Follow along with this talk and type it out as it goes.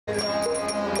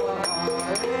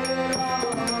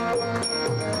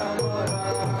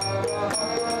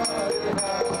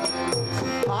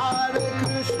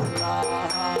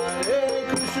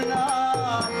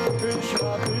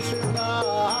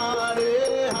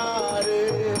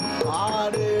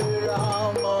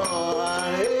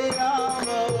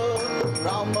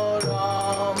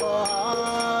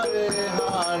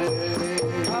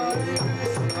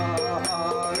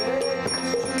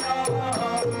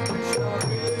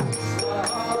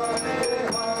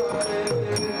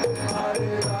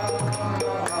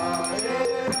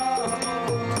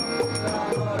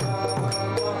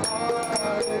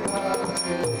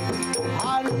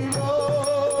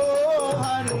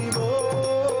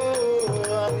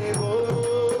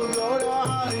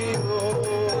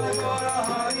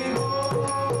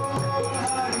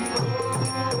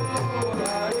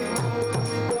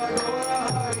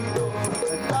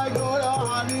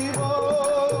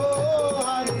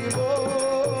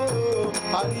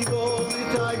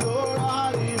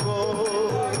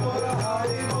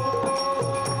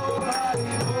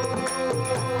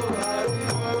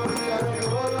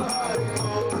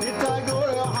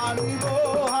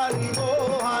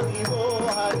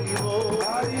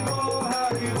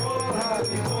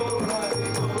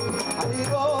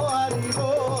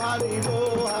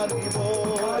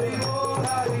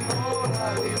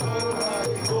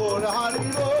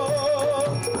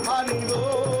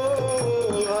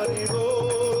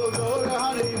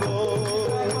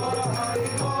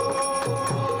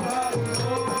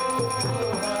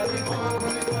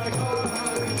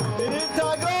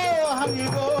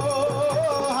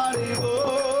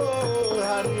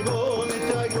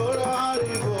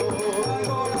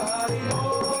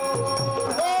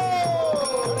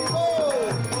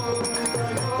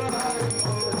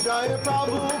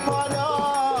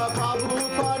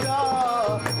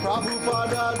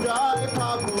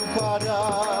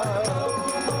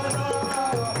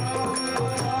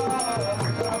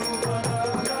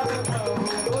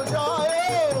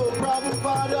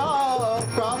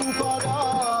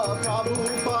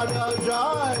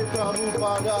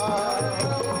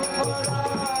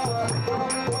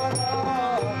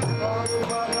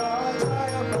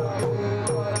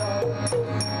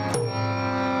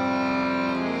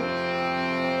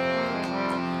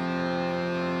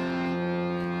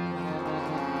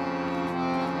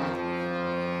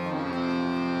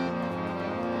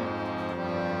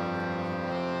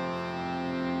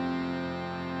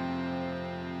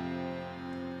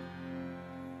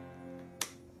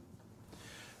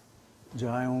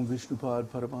Jai Om Vishnupad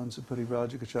Paramahansa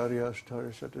Parivrajacacharya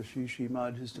Ashtara Shatashi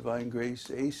Śrīmad His Divine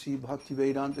Grace A.C. Bhakti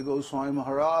Vedānta Goswami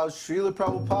Maharaj Srila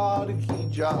Prabhupada Ki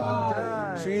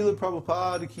Jai Srila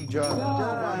Prabhupada Ki Jai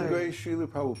Divine Grace Srila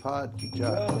Prabhupada Ki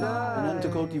Jai Ananta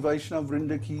Koti Vaishnav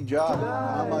Vrinda Ki Jai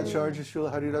Amacharya Srila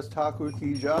Haridas Thakur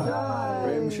Ki Jai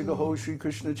Prem Shigaho Shri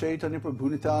Krishna Chaitanya Prabhu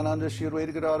Nityananda Shri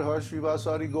Advaita Gadadhar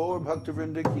Srivasari Gaur Bhakta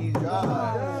Vrinda Ki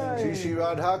Jai Shri Shri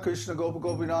Radha Krishna Gopa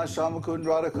Gopinath Shamakund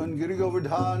Radhakund Giri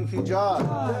Govardhan Ki Jai,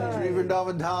 Shri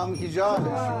Vrindavan Dham Ki Jai, Shri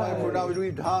Mayapur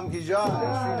Navadvip Dham Ki Jai,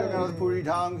 Shri Jagannath Puri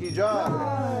Dham Ki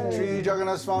Jai, Shri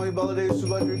Jagannath Swami Baladev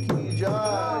Subhadra Ki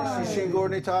Jai, Shri Shri Gaur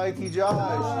Nitai Ki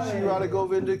Jai, Shri Shri Radha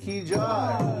Govinda Ki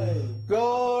Jai,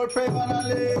 Gaur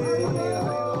Premanande.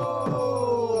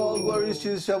 All glories to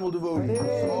the assembled devotees.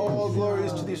 All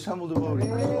glories to the assembled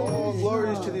devotees. All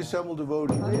glories to the assembled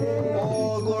devotees.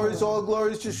 All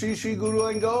glories to Shri Shri Guru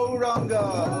and Gauranga.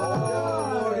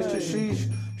 All glories to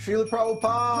Srila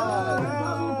Prabhupada.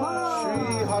 Shri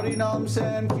Harinam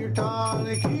Sankirtan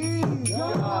Ki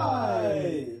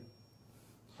Jai.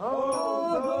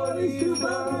 All glories to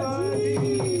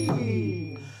Bhagavad-gītā.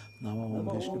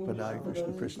 Namo Vishnu Padaya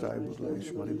Krishna Prishthaya Bhutale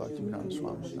Shrimati Bhaktivedanta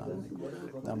Swami Snanani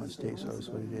Namaste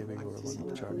Saraswati Devi Gauravani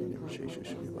Pacharya Nirvishesha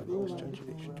Shrivati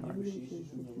Vaschanchadesha Dharmi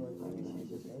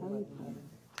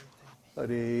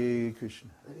Hare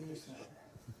Krishna.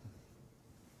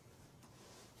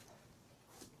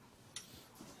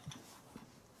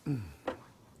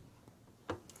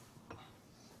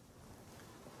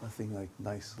 Nothing like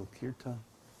nice little kirtan.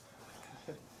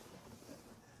 I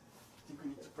think we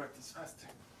need to practice faster.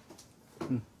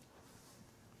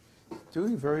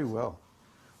 Doing very well.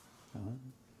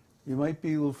 You might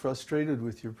be a little frustrated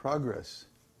with your progress,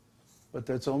 but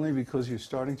that's only because you're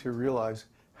starting to realize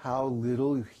how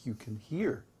little you can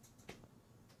hear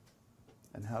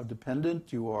and how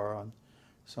dependent you are on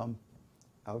some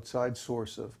outside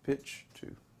source of pitch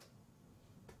to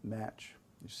match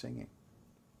your singing.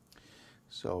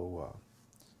 So,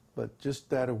 but just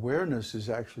that awareness is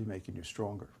actually making you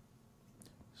stronger.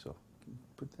 So, can you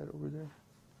put that over there?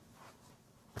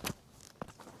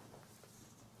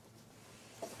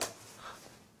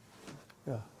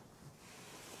 Yeah.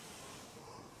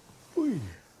 Oy.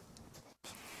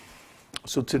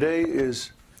 So today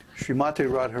is Srimati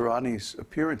Radharani's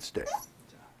appearance day.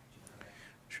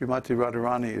 Srimati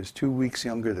Radharani is 2 weeks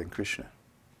younger than Krishna.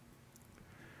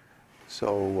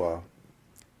 So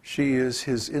she is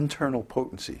his internal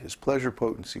potency, his pleasure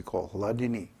potency called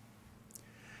Hladini.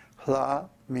 Hla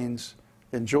means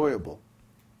enjoyable,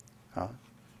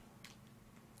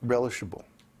 relishable.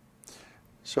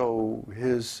 So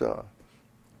his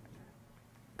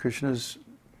Krishna's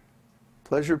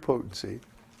pleasure potency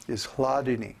is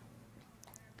Hladini.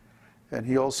 And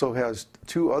he also has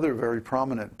two other very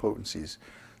prominent potencies,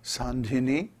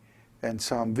 Sandhini and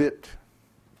Samvit.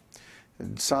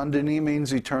 And Sandhini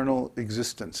means eternal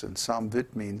existence, and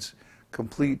Samvit means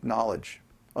complete knowledge,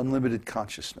 unlimited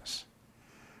consciousness.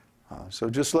 So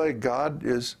just like God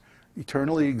is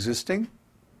eternally existing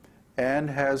and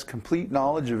has complete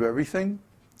knowledge of everything,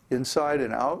 inside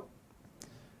and out,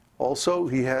 Also,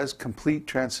 he has complete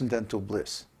transcendental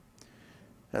bliss.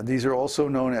 And these are also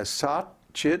known as Sat,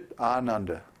 Chit,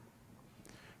 Ananda.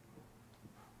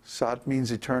 Sat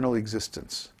means eternal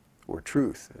existence or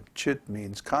truth. Chit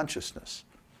means consciousness,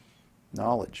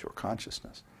 knowledge or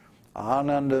consciousness.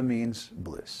 Ananda means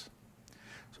bliss.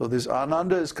 So this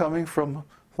Ananda is coming from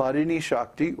Hladini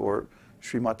Shakti or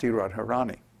Srimati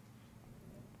Radharani.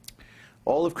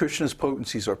 All of Krishna's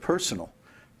potencies are personal,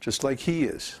 just like he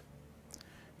is.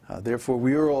 Therefore,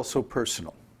 we are also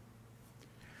personal.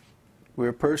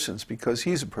 We're persons because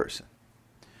he's a person.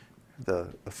 The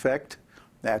effect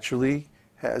naturally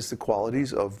has the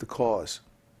qualities of the cause.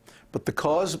 But the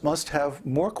cause must have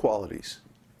more qualities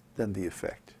than the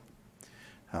effect.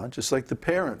 Just like the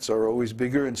parents are always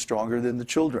bigger and stronger than the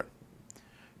children.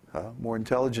 More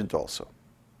intelligent also.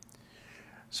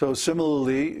 So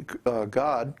similarly,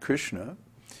 God, Krishna,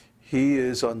 he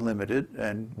is unlimited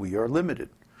and we are limited.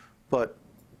 But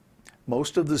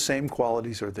most of the same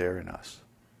qualities are there in us.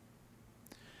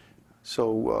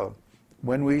 So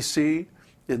when we see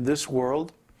in this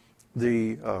world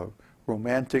the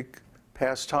romantic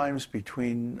pastimes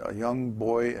between a young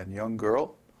boy and young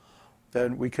girl,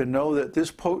 then we can know that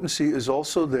this potency is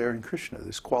also there in Krishna.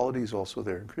 This quality is also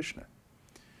there in Krishna.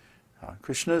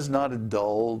 Krishna is not a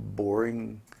dull,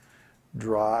 boring,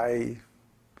 dry,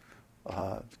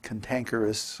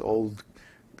 cantankerous old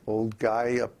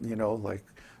guy up, like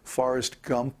Forrest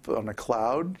Gump on a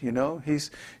cloud.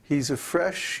 He's a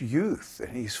fresh youth,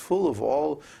 and he's full of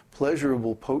all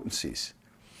pleasurable potencies.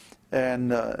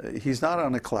 And he's not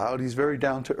on a cloud. He's very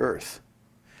down to earth.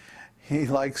 He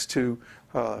likes to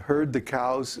herd the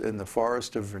cows in the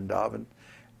forest of Vrindavan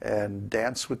and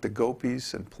dance with the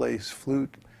gopis and play his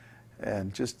flute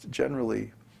and just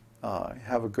generally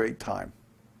have a great time.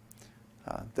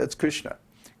 That's Krishna.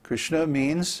 Krishna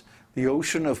means the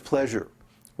ocean of pleasure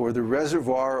or the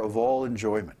reservoir of all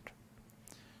enjoyment.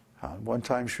 One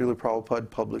time Srila Prabhupada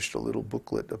published a little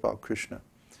booklet about Krishna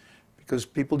because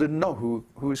people didn't know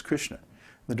who is Krishna.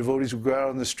 The devotees would go out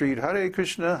on the street, Hare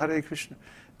Krishna, Hare Krishna.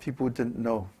 People didn't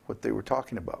know what they were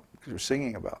talking about, because they were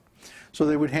singing about. So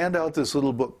they would hand out this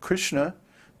little book, Krishna,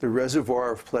 the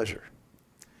Reservoir of Pleasure.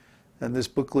 And this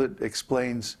booklet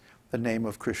explains the name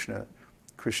of Krishna,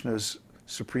 Krishna's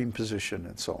supreme position,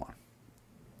 and so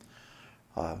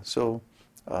on.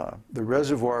 The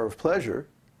reservoir of pleasure,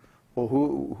 well,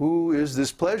 who is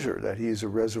this pleasure that he is a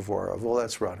reservoir of? Well,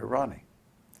 that's Radharani.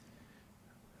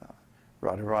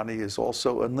 Radharani is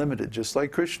also unlimited, just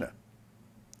like Krishna.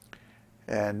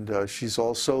 And she's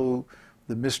also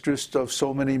the mistress of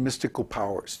so many mystical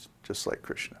powers, just like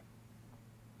Krishna.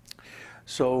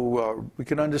 So we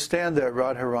can understand that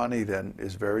Radharani then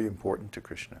is very important to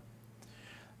Krishna.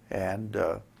 And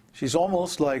she's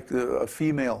almost like a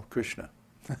female Krishna.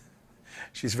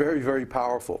 She's very, very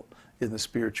powerful in the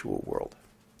spiritual world.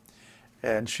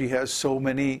 And she has so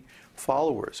many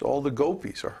followers. All the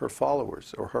gopis are her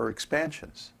followers, or her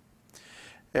expansions.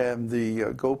 And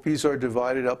the gopis are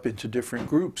divided up into different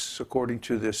groups according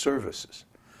to their services.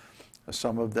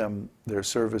 Some of them, their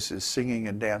service is singing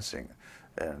and dancing.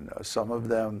 And some of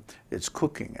them, it's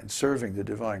cooking and serving the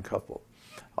divine couple.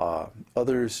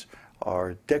 Others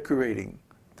are decorating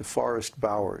the forest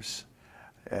bowers.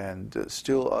 And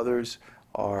still others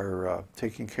are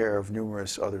taking care of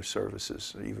numerous other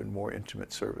services, even more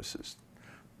intimate services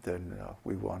than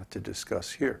we wanted to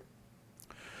discuss here.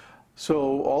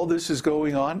 So all this is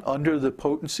going on under the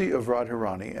potency of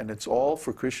Radharani, and it's all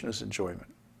for Krishna's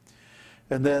enjoyment.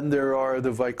 And then there are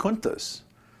the Vaikunthas,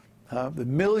 the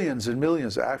millions and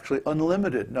millions, actually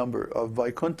unlimited number of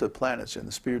Vaikuntha planets in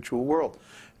the spiritual world.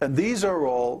 And these are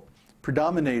all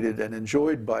predominated and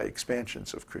enjoyed by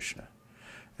expansions of Krishna.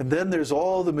 And then there's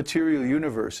all the material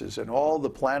universes and all the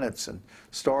planets and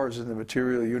stars in the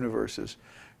material universes.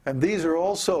 And these are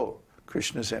also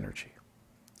Krishna's energy.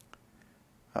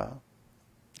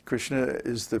 Krishna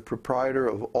is the proprietor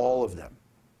of all of them.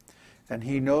 And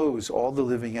he knows all the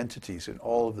living entities in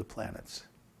all of the planets.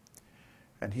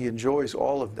 And he enjoys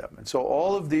all of them. And so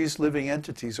all of these living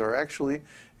entities are actually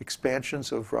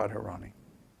expansions of Radharani.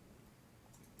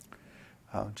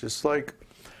 Just like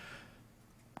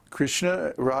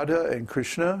Krishna, Radha and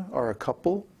Krishna are a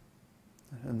couple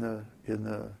in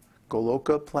the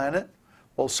Goloka planet.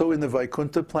 Also in the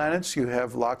Vaikuntha planets you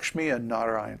have Lakshmi and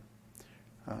Narayan,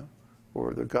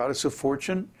 or the goddess of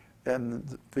fortune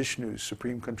and Vishnu,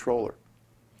 supreme controller.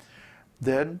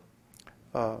 Then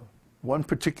one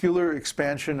particular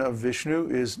expansion of Vishnu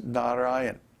is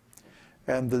Narayan.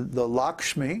 And the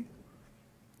Lakshmi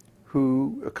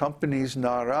who accompanies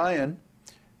Narayan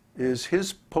is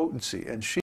his potency, and she